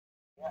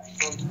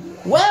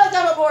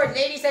Welcome aboard,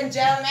 ladies and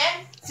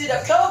gentlemen, to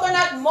the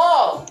Coconut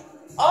Mall.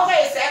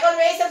 Okay, second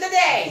race of the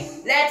day.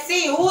 Let's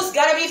see who's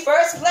gonna be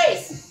first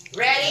place.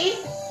 Ready?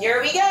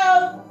 Here we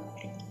go.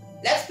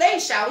 Let's play,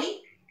 shall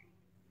we?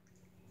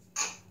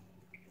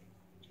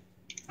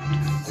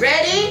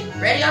 Ready?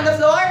 Ready on the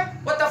floor?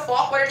 What the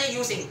fuck? What are they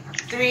using?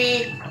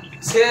 3,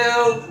 2,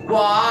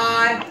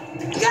 1,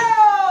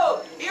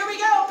 go! Here we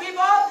go,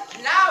 people.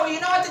 Now you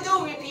know what to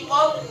do,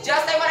 people.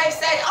 Just like what I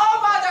said. Oh,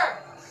 mother!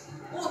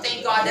 Oh,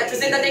 thank God. That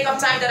was in the nick of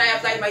time that I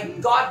applied my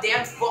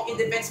goddamn fucking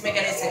defense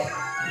mechanism.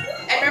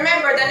 And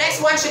remember, the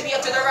next one should be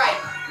up to the right.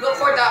 Look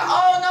for the...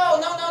 Oh, no.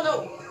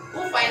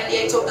 Oh,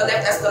 finally, I took the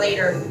left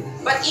escalator.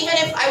 But even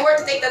if I were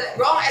to take the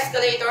wrong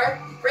escalator,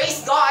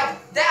 praise God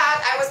that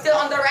I was still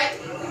on the right.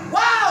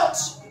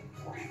 Ouch!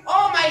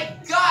 Oh my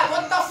God,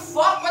 what the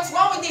fuck? What's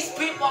wrong with these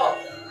people?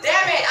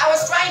 Damn it, I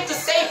was trying to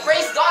say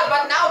praise God,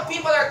 but now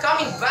people are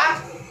coming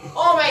back.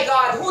 Oh my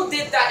God, who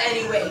did that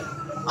anyway?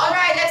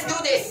 Alright, let's do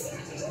this.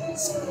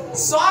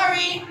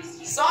 Sorry,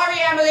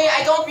 Emily,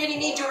 I don't really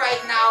need you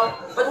right now.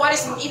 But what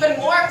is even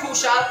more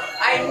crucial,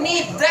 I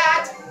need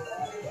that.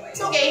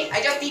 It's okay,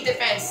 I just need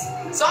defense.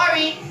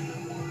 Sorry.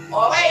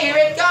 Okay, here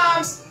it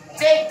comes.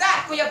 Take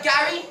that, Kuya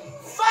Gary.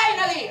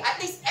 Finally, at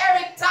least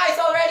Eric Ty is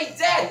already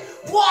dead.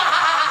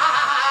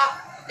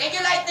 Thank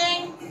you,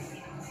 Lightning.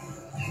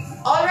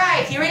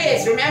 Alright, here it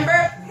is.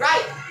 Remember?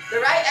 Right. The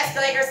right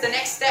escalator is the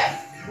next step.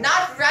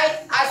 Not right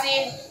as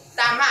in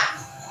tama.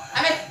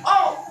 I mean,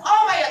 oh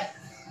my God.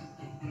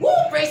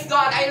 Woo, praise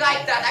God, I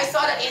like that. I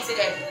saw that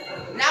incident.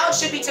 Now it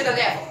should be to the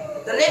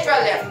left. The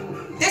literal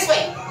left. This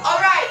way.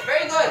 Alright,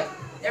 very good.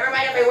 Never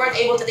mind if I weren't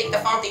able to take the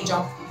fountain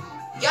jump.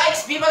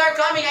 Yikes, people are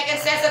coming. I can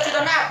sense that to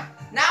the map.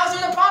 Now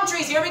through the palm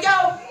trees. Here we go.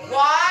 1.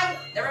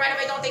 Never mind if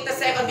I don't take the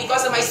second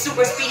because of my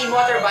super speedy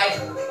motorbike.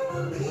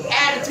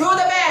 And through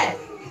the bed.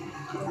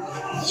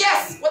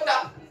 Yes! What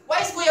the? Why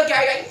is Kuya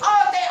Gary like,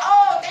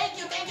 thank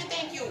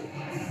you.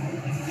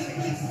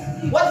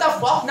 What the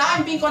fuck? Now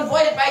I'm being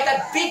convoyed by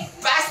that big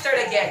bastard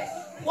again.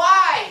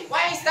 Why?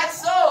 Why is that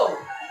so?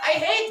 I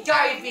hate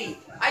Gary V.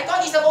 I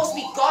thought he's supposed to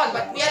be gone,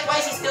 but yet why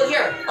is he still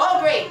here? Oh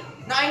great.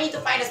 Now I need to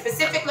find a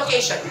specific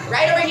location.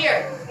 Right over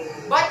here.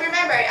 But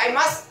remember,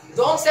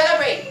 don't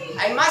celebrate.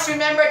 I must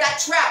remember that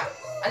trap.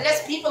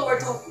 Unless people were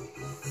to...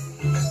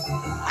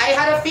 I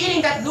had a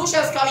feeling that Blue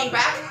Shell's coming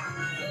back.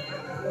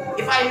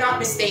 If I'm not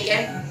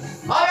mistaken.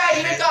 Alright,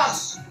 here it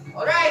comes.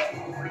 Alright.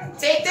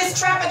 Take this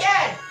trap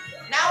again.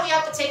 Now we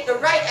have to take the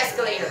right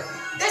escalator.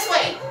 This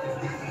way.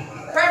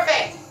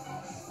 Perfect.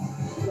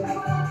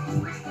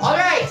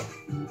 Alright.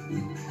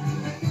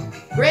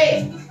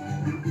 Great.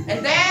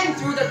 And then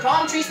through the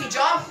palm trees we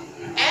jump.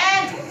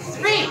 And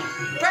 3.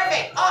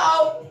 Perfect.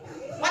 Uh-oh.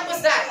 What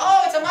was that?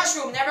 Oh, it's a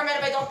mushroom. Never mind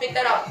if I don't pick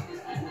that up.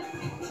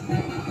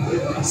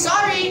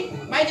 Sorry,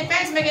 my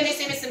defense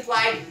mechanism is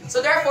implied,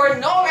 so therefore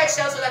no red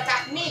shells will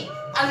attack me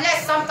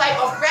unless some type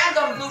of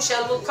random blue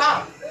shell will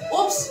come.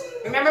 Oops,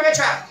 remember my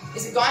trap.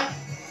 Is it gone?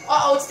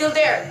 Uh-oh, it's still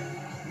there.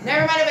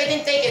 Never mind if I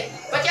didn't take it.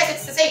 But yes,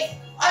 it's safe.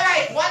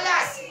 Alright, one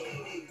last.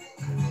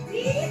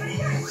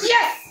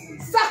 Yes!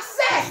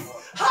 Success!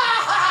 Ha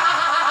ha ha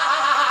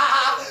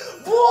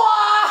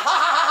ha ha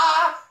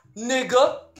ha! Nigga.